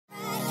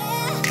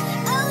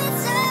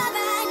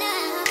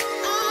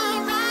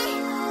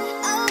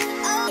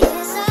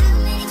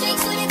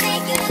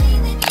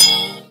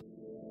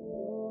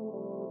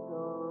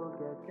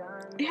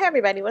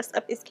everybody, what's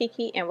up? It's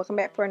Kiki and welcome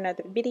back for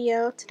another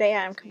video. Today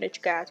I am coming at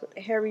you guys with a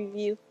hair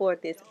review for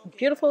this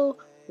beautiful,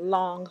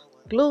 long,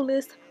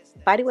 glueless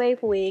body wave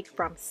wig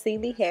from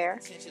Celie hair.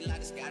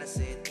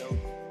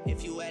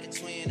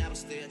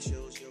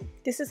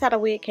 This is how the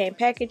wig came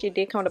packaged. It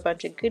did come with a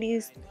bunch of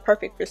goodies,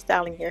 perfect for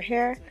styling your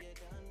hair.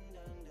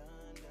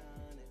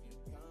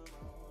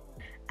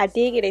 I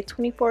did get a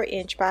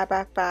 24-inch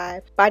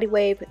 5x5 body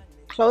wave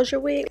closure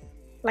wig.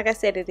 Like I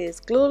said, it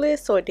is glueless,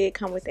 so it did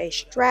come with a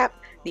strap.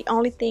 The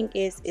only thing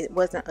is it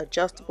wasn't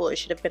adjustable. It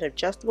should have been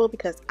adjustable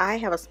because I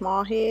have a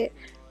small head,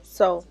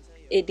 so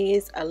it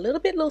is a little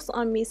bit loose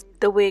on me.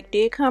 The wig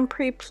did come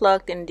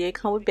pre-plucked and did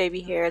come with baby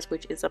hairs,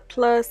 which is a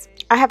plus.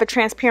 I have a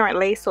transparent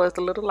lace, so it's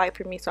a little light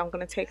for me, so I'm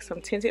going to take some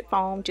tinted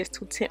foam just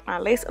to tint my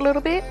lace a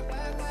little bit.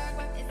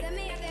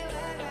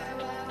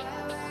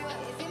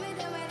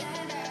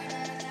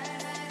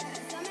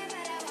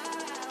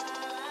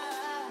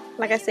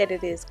 Like I said,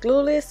 it is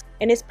glueless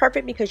and it's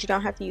perfect because you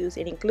don't have to use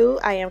any glue.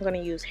 I am going to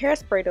use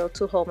hairspray though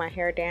to hold my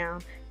hair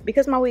down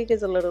because my wig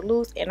is a little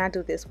loose, and I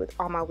do this with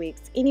all my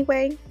wigs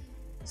anyway.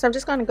 So I'm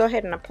just going to go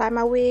ahead and apply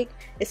my wig.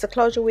 It's a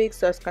closure wig,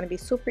 so it's going to be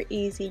super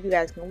easy. You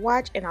guys can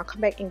watch and I'll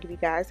come back and give you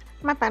guys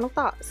my final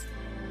thoughts.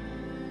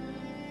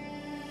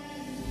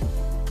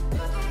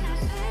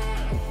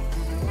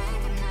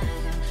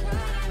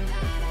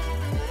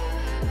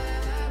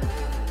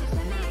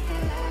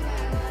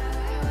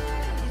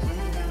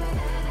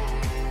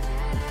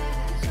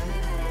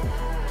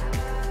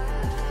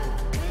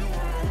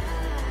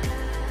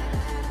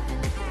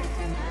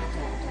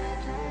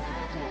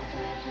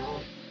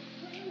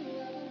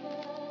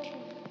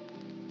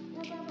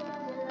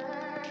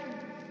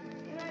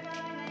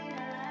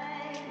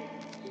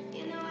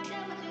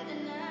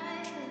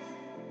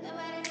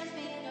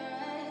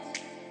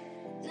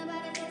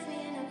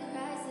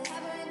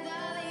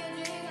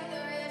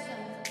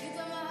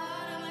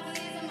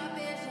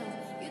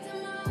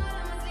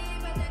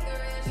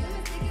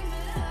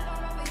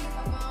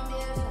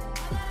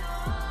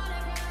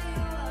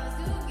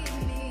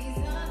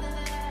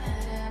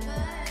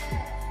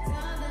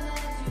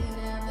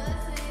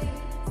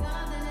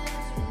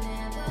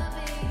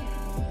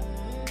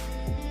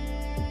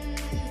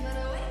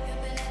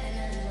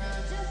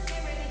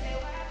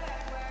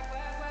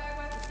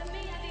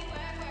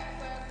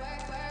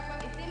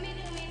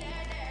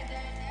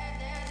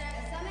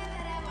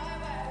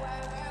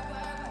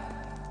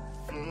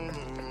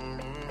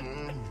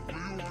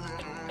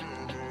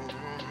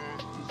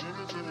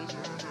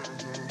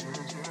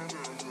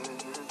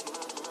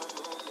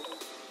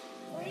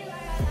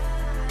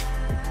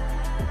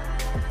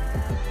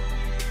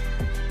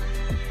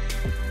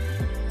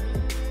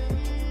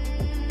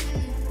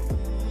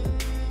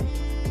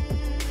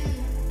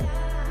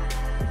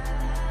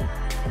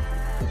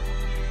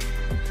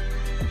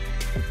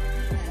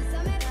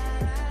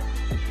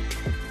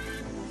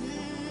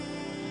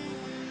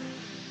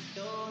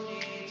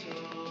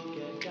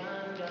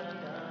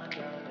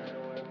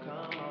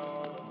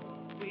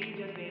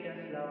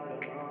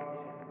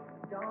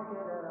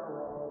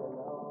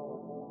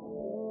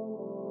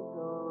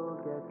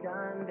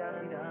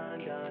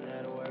 Done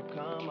at work,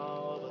 come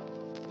over.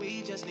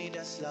 We just need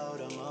to slow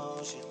the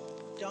motion.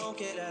 Don't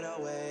get out of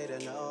the way to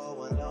no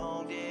one.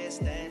 Long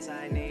distance,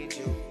 I need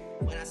you.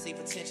 When I see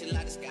potential,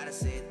 I just gotta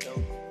see it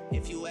through.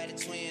 If you had a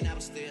twin, I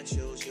would still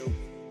choose you.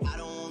 I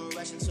don't wanna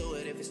rush into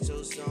it if it's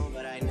too soon,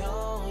 but I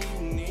know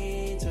you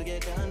need to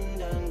get done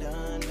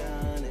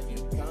if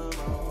you come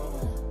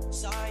over.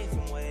 Sorry if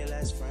I'm way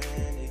less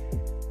friendly.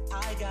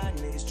 I got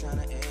niggas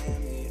tryna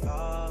end me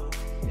off.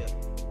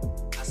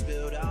 I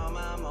spilled all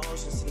my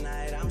emotions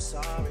tonight, I'm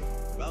sorry.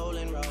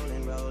 Rolling,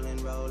 rolling, rolling,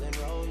 rolling,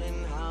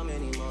 rolling. How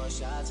many more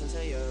shots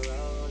until you're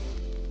rolling?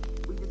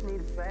 We just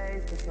need a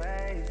face to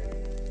face.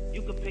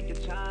 You could pick your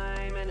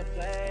time and a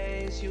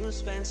place. You'll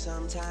spend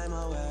some time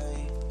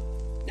away.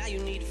 Now you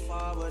need to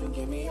forward and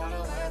get me out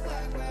of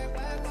work.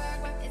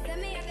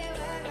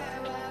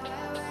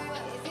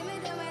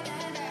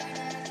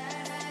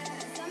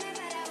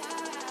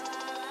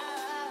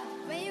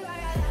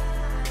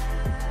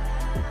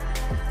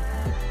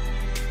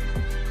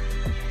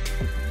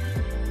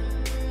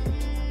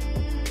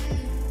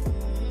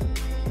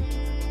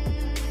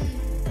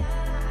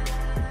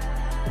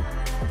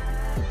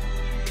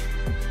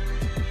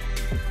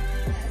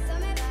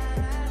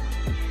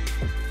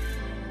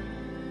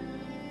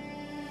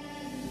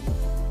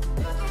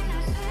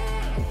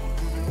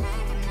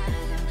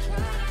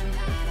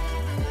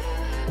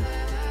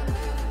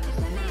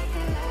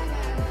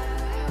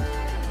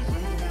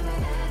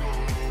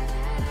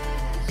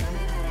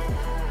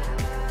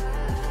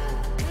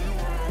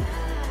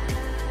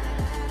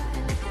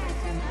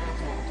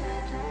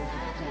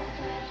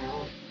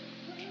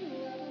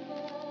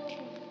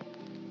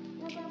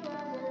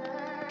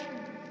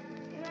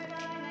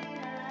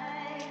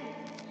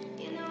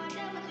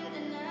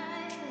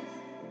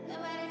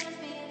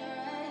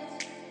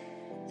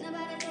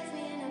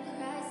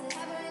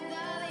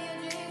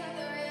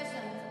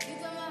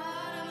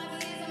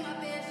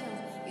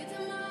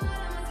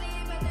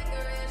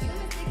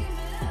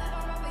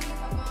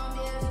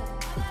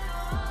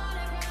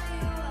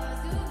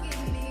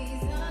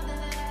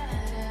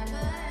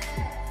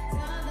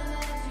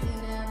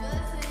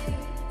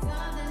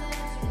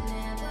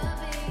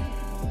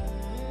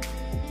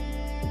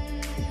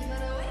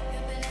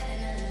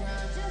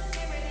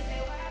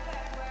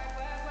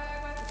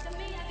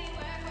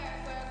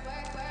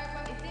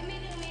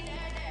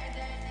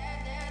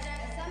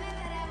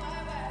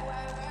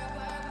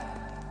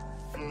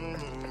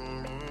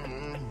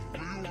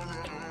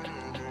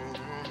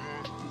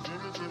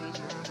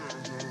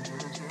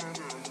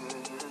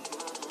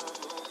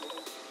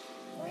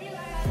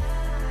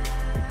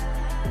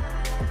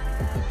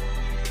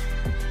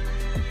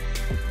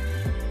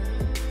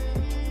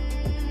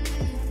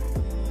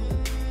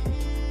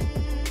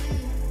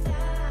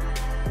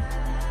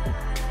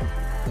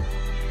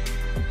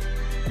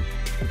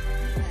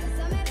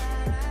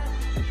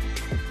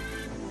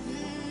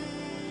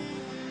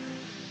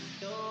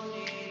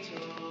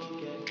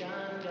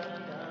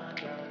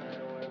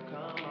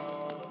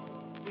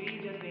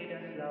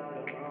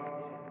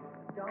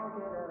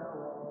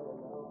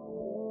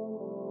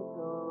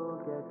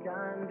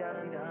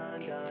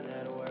 Done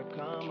at work,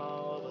 come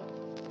over.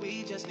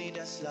 We just need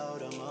to slow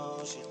the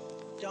motion.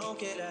 Don't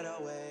get out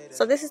of way.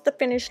 So this is the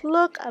finished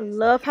look. I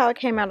love how it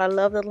came out. I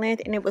love the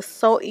length, and it was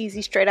so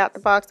easy straight out the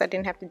box. I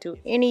didn't have to do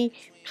any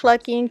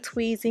plucking,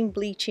 tweezing,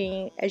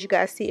 bleaching. As you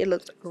guys see, it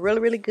looks really,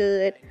 really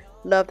good.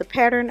 Love the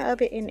pattern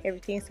of it and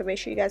everything. So make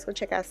sure you guys go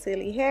check out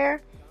Celie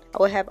hair. I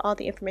will have all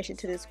the information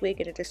to this wig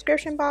in the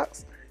description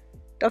box.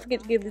 Don't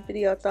forget to give this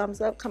video a thumbs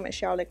up, comment,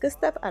 share all that good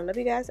stuff. I love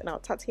you guys, and I'll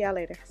talk to y'all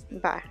later.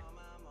 Bye.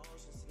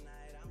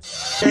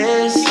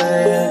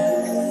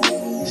 Listen,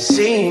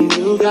 seeing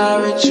you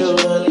got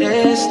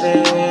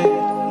ritualistic,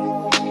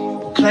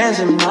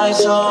 cleansing my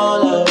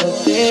soul of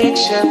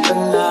addiction for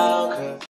now.